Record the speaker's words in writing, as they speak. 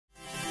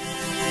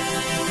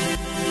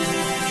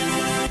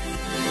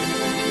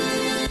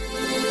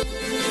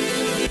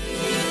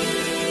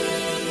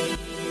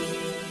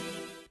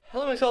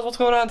Pixels, what's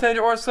going on? Today,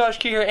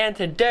 SkullHQ here, and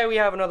today we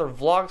have another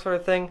vlog sort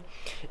of thing.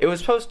 It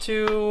was supposed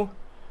to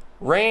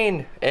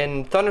rain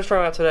and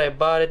thunderstorm out today,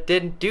 but it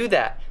didn't do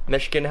that.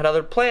 Michigan had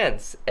other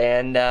plans,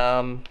 and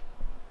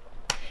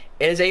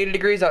it is 80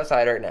 degrees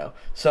outside right now.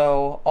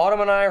 So Autumn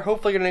and I are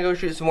hopefully going to go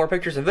shoot some more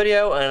pictures and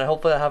video, and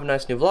hopefully I'll have a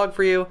nice new vlog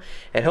for you,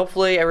 and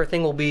hopefully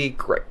everything will be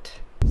great.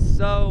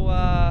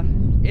 So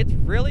it's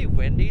really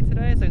windy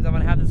today, so I'm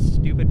going to have this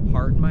stupid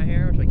part in my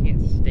hair, which I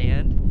can't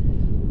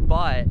stand,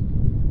 but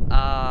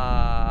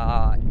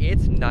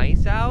it's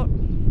nice out.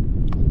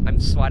 I'm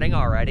sweating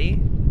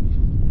already,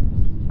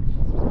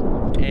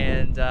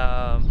 and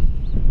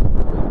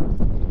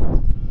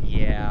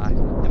yeah,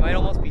 it might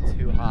almost be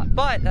too hot,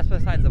 but that's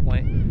besides the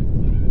point.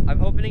 I'm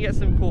hoping to get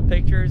some cool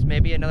pictures,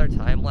 maybe another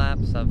time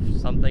lapse of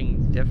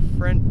something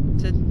different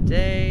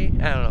today.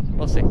 I don't know,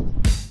 we'll see.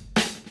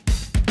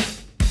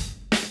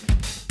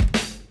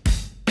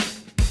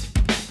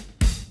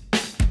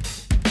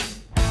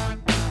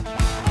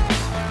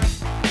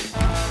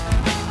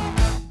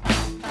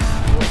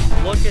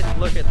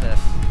 Look at this.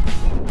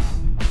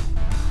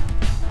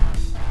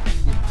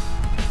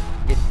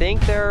 You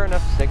think there are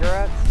enough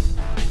cigarettes?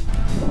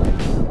 I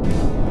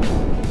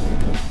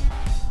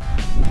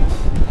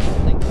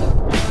don't think so.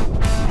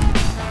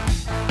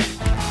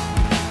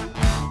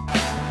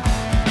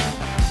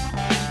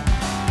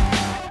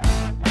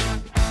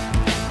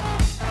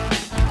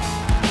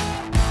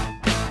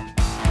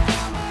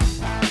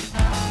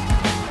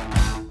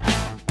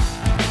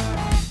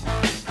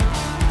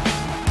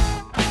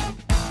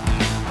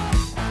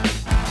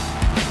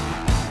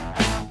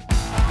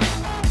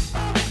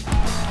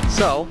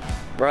 So,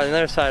 we're on the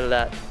other side of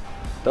that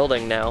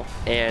building now,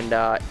 and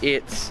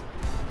it's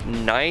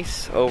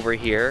nice over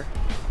here.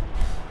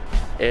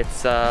 It's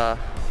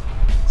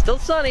still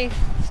sunny,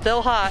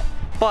 still hot,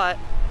 but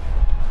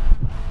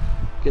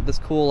get this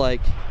cool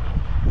like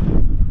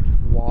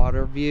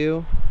water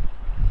view.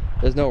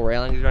 There's no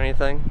railings or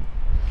anything,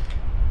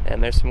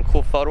 and there's some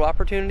cool photo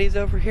opportunities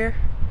over here.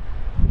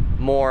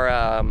 More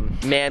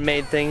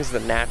man-made things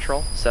than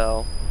natural,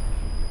 so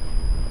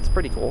it's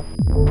pretty cool.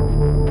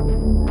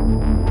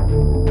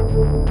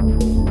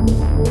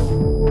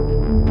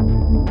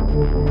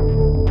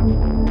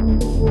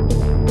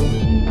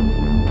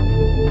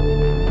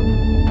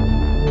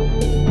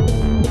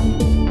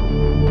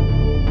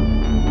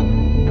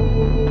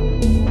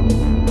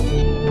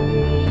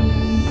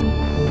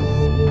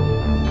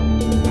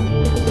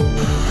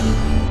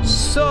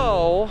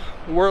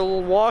 We're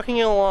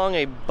walking along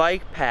a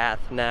bike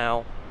path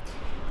now,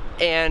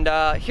 and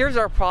here's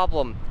our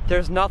problem.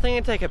 There's nothing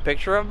to take a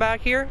picture of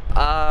back here.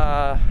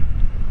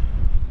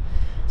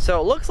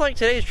 So it looks like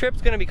today's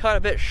trip's gonna be cut a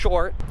bit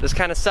short. This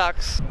kind of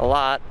sucks a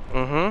lot.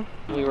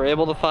 We were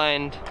able to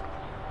find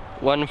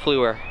one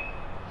fluer.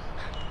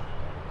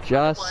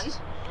 Just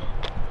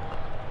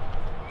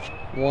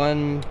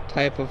one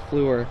type of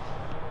fluer.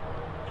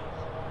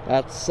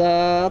 That's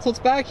what's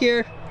back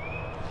here.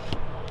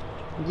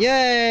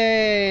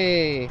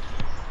 Yay!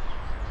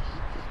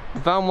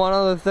 Found one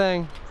other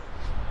thing.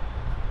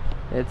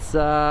 It's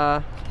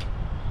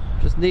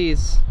just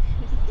these.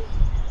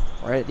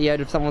 Right at the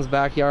edge of someone's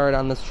backyard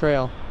on this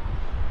trail.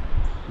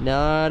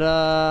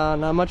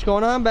 Not much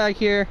going on back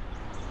here.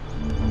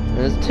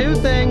 There's two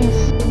things.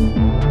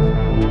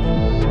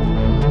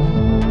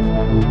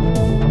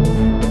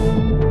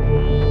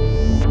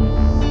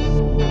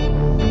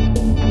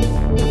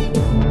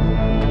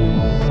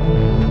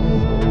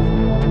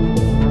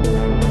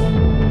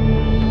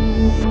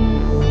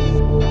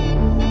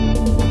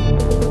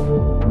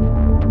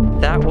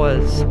 That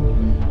was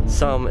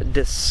some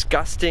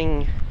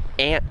disgusting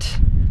ant,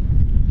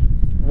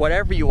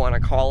 whatever you want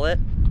to call it.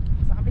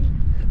 Zombie?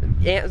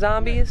 Ant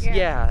zombies?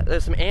 Yeah,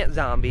 there's some ant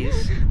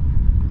zombies.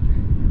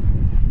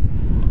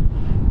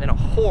 And a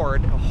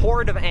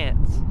horde of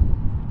ants.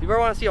 If you ever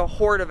want to see a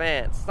horde of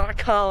ants, it's not a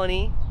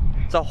colony,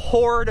 it's a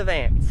horde of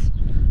ants.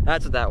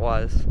 That's what that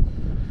was.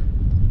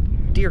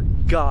 Dear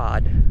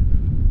God.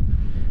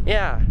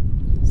 Yeah,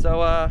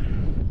 so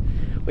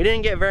we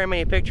didn't get very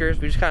many pictures,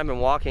 we just kind of been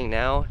walking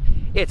now.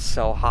 It's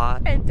so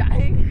hot. And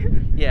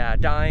dying. Yeah,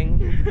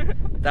 dying.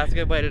 That's a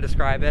good way to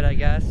describe it, I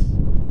guess.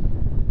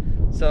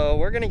 So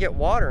we're gonna get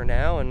water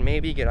now and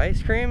maybe get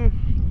ice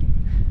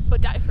cream.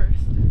 But die first.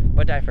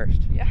 But die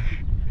first. Yeah.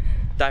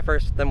 Die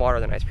first, then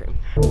water, then ice cream.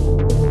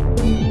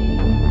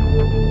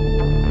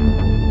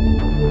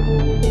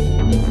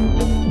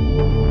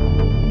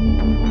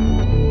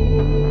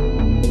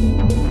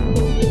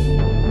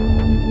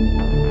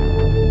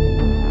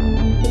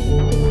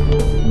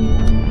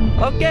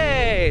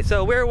 Okay,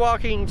 so we're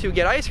walking to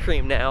get ice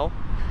cream now.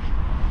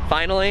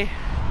 Finally.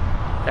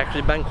 It's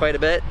actually been quite a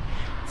bit.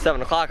 It's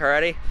 7 o'clock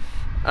already.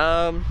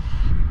 We're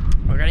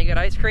gonna get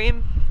ice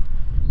cream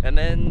and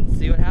then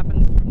see what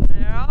happens from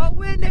there. Oh,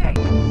 windy!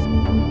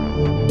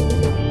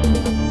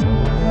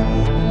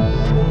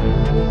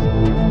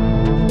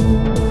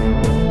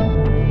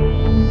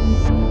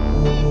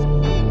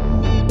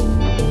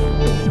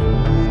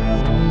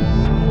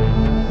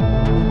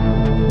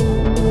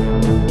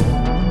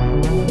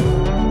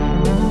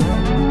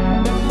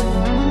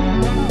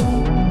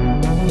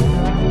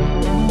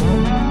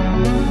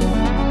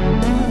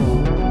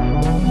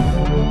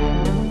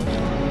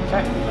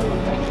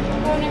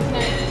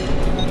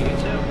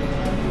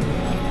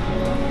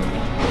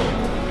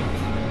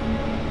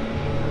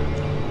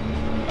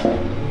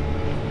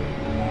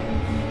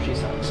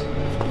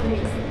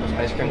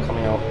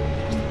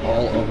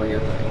 all over your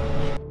thing.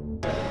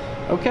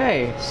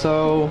 Okay,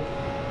 so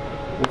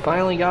we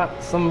finally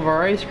got some of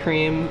our ice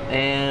cream,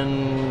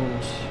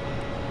 and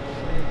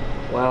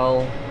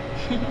well,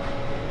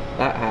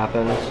 that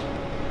happened.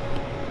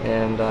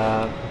 And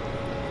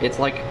it's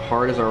like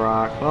hard as a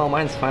rock. Well,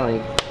 mine's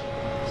finally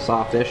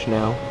softish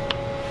now.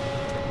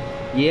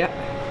 Yeah,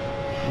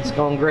 it's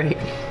going great.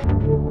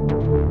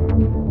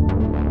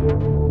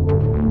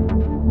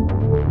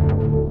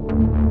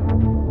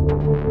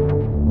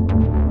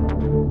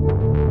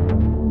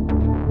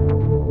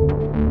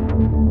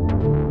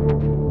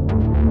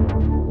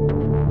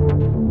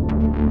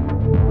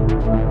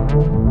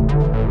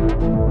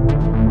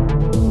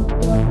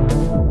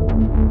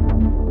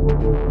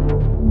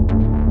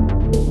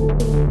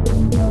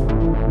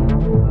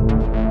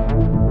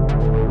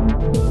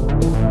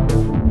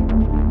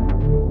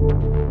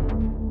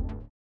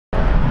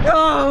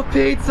 Oh,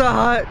 Pizza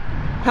Hut!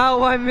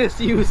 How I miss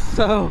you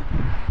so!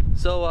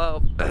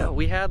 So,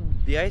 we had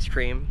the ice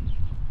cream,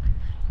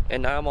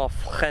 and now I'm all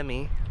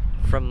phlegmy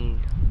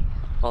from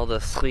all the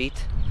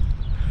sweet.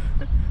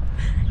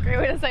 Great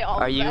way to say all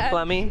Are you that.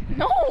 phlegmy?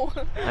 No!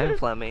 I'm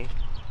phlegmy.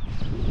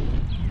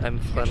 I'm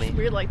phlegmy. It's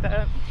weird like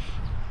that.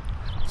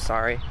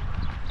 Sorry.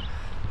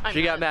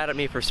 She got mad at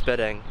me for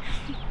spitting.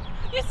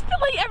 You spit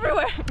like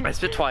everywhere! I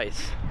spit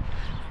twice.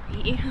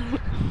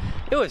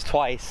 It was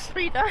twice.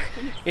 3 times.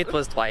 It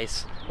was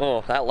twice.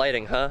 Oh, that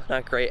lighting, huh?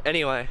 Not great.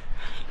 Anyway.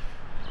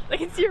 They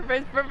can see your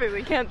face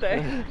perfectly, can't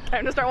they?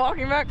 Time to start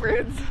walking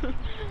backwards.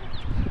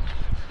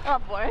 Oh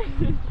boy.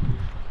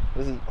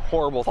 This is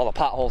horrible with all the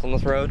potholes on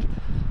this road.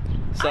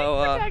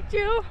 So, I protect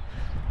you!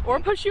 Or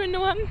push you into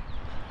one.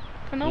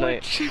 I know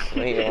which.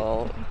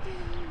 Well,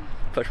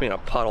 push me in a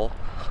puddle.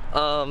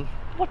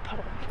 What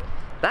puddle?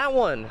 That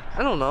one!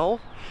 I don't know.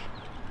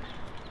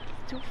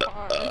 Too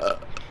far.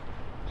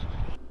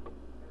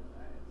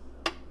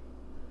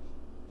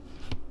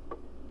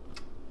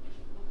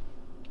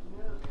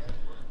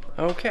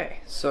 Okay,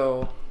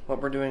 so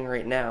what we're doing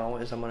right now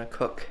is I'm gonna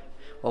cook,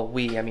 well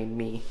I mean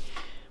me.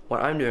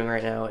 What I'm doing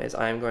right now is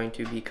I'm going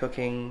to be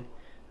cooking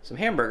some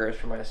hamburgers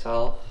for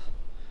myself.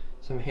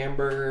 Some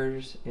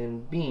hamburgers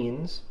and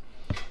beans.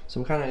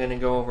 So I'm kind of gonna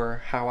go over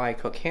how I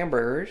cook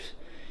hamburgers.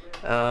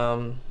 It's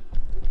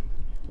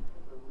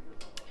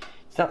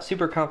not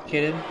super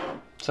complicated.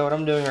 So what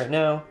I'm doing right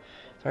now,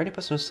 I already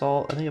put some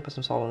salt. I think I put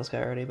some salt on this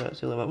guy already, but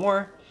let's do a little bit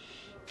more.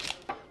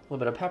 A little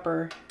bit of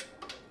pepper.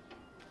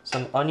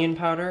 Some onion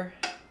powder.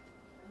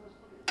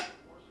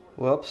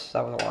 Whoops,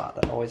 that was a lot.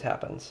 That always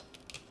happens.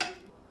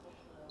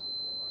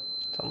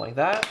 Something like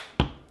that.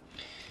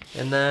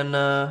 And then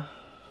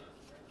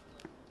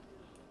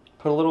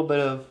put a little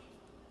bit of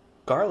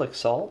garlic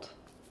salt.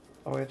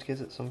 Always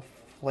gives it some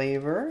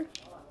flavor.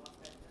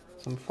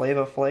 Some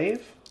Flava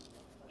Flav.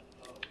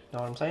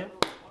 Know what I'm saying?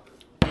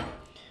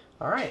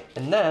 Alright,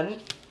 and then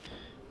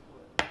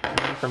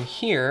from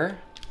here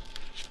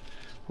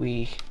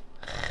we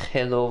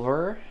head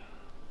over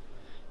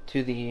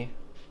to the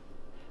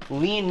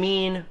Lean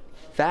Mean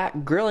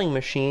Fat Grilling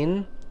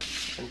Machine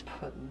and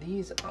put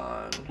these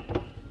on.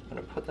 I'm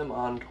gonna put them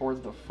on towards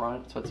the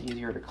front so it's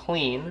easier to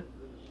clean.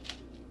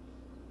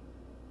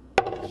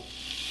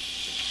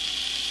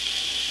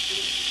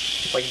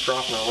 It's like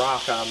dropping a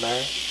rock on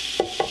there.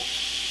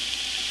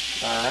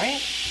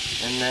 Alright,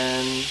 and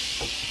then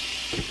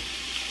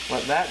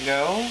let that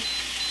go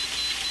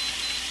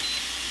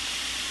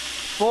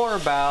for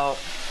about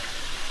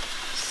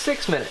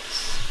 6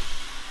 minutes.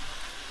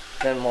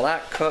 Then while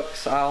that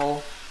cooks,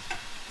 I'll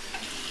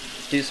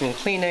do some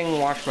cleaning,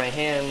 wash my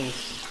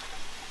hands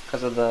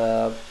because of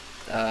the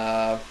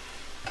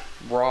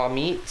raw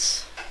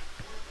meats,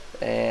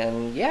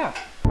 and yeah.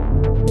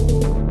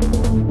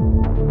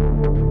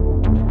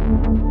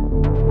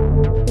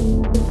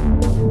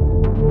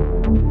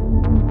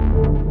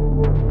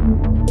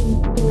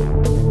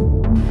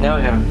 Now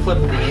I gotta flip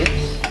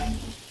these.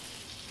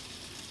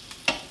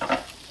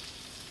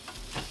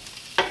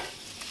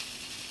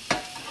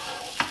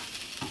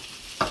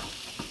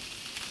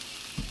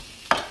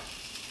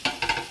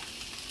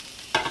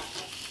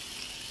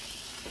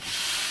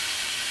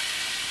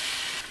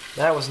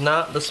 That was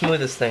not the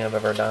smoothest thing I've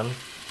ever done.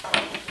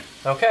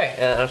 Okay,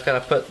 and I'm just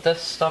gonna put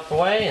this stuff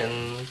away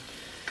and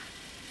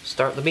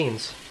start the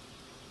beans.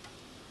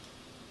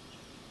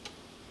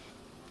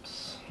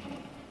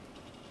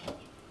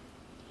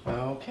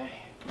 Okay.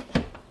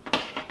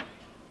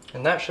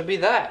 And that should be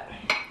that.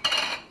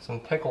 Some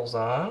pickles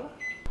on.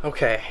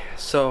 Okay,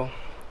 so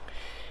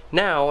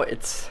now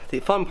it's the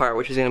fun part,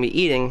 which is gonna be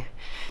eating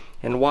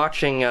and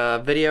watching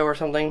a video or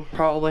something,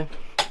 probably.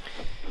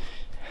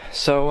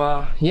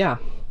 So, yeah.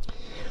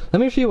 Let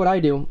me show you what I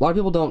do. A lot of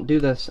people don't do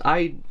this.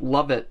 I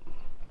love it.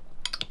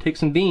 Take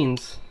some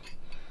beans.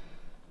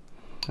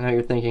 I know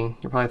you're thinking.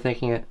 You're probably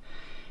thinking it.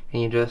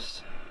 And you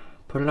just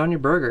put it on your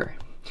burger.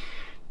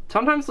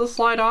 Sometimes they'll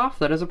slide off.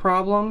 That is a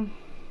problem.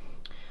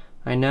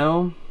 I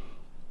know.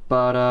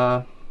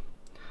 But,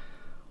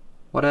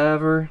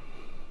 whatever.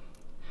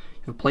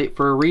 You have a plate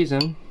for a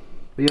reason.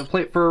 But you have a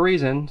plate for a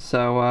reason.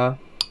 So,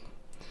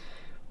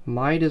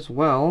 might as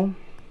well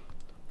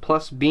play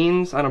plus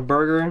beans on a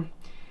burger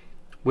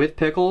with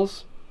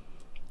pickles.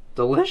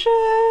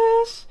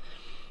 Delicious!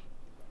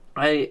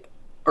 I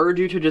urge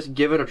you to just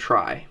give it a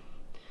try.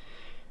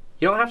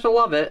 You don't have to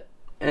love it,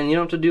 and you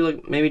don't have to do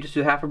like maybe just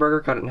do half a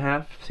burger, cut it in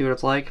half, see what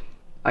it's like.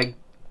 I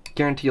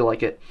guarantee you'll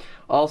like it.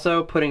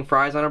 Also, putting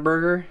fries on a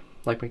burger,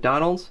 like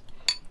McDonald's,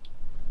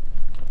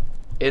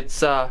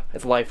 it's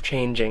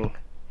life-changing.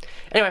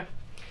 Anyway,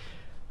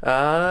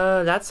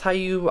 that's how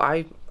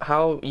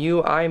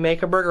I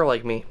make a burger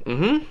like me.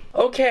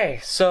 Okay,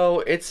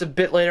 so it's a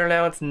bit later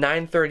now. It's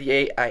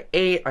 9:38. I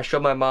ate. I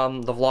showed my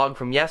mom the vlog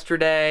from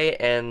yesterday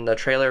and the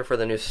trailer for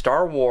the new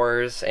Star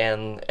Wars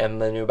and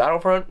the new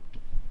Battlefront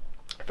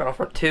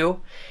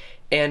 2.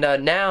 And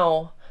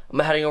now I'm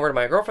heading over to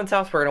my girlfriend's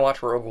house. We're gonna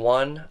watch Rogue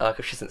One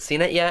because she hasn't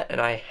seen it yet,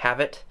 and I have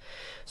it.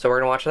 So we're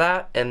gonna watch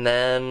that, and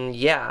then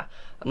yeah,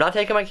 I'm not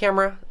taking my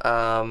camera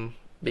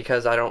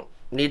because I don't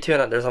need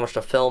to, and there's not much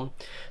to film.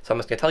 So I'm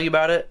just gonna tell you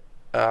about it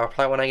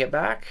probably when I get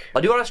back. I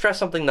do want to stress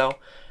something though.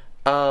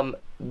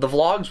 The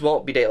vlogs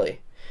won't be daily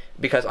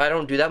because I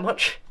don't do that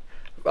much.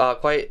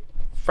 Quite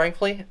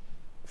frankly,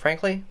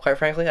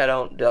 I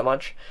don't do that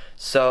much.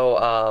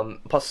 So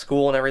plus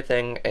school and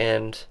everything,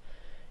 and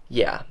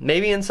yeah,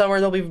 maybe in summer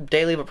they'll be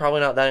daily, but probably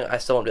not then. I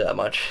still don't do that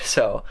much.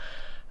 So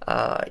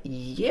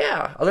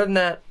yeah, other than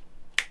that,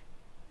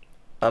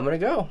 I'm gonna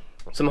go.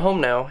 So I'm home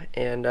now,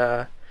 and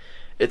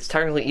it's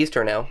technically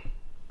Easter now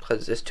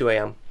because it's 2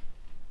 a.m.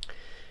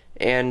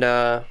 And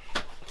I've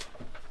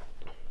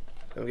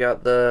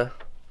got the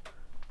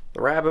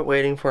rabbit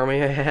waiting for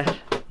me I had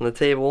on the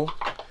table.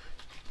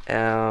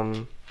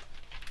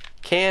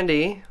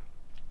 Candy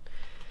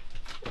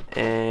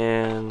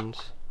and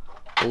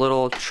a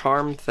little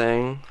charm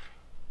thing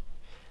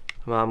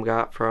Mom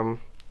got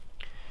from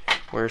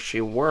where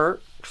she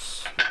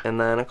works, and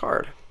then a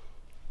card.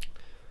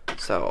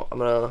 So I'm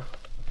gonna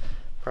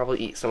probably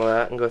eat some of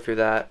that and go through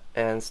that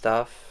and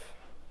stuff.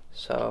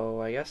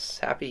 So I guess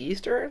happy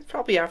Easter. It's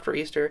probably after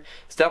Easter.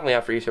 It's definitely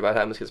after Easter by the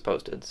time this gets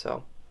posted.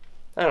 So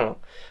I don't know.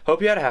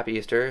 Hope you had a happy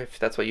Easter if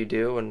that's what you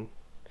do, and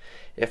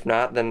if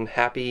not, then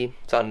happy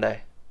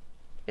Sunday,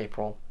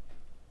 April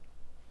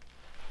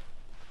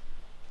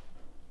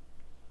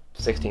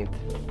 16th.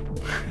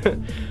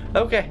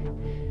 Okay.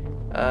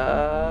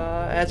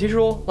 As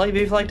usual, like if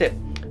you liked it.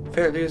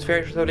 Favorite videos,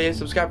 favorite videos,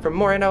 subscribe for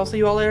more, and I'll see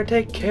you all later.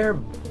 Take care.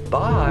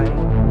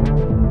 Bye.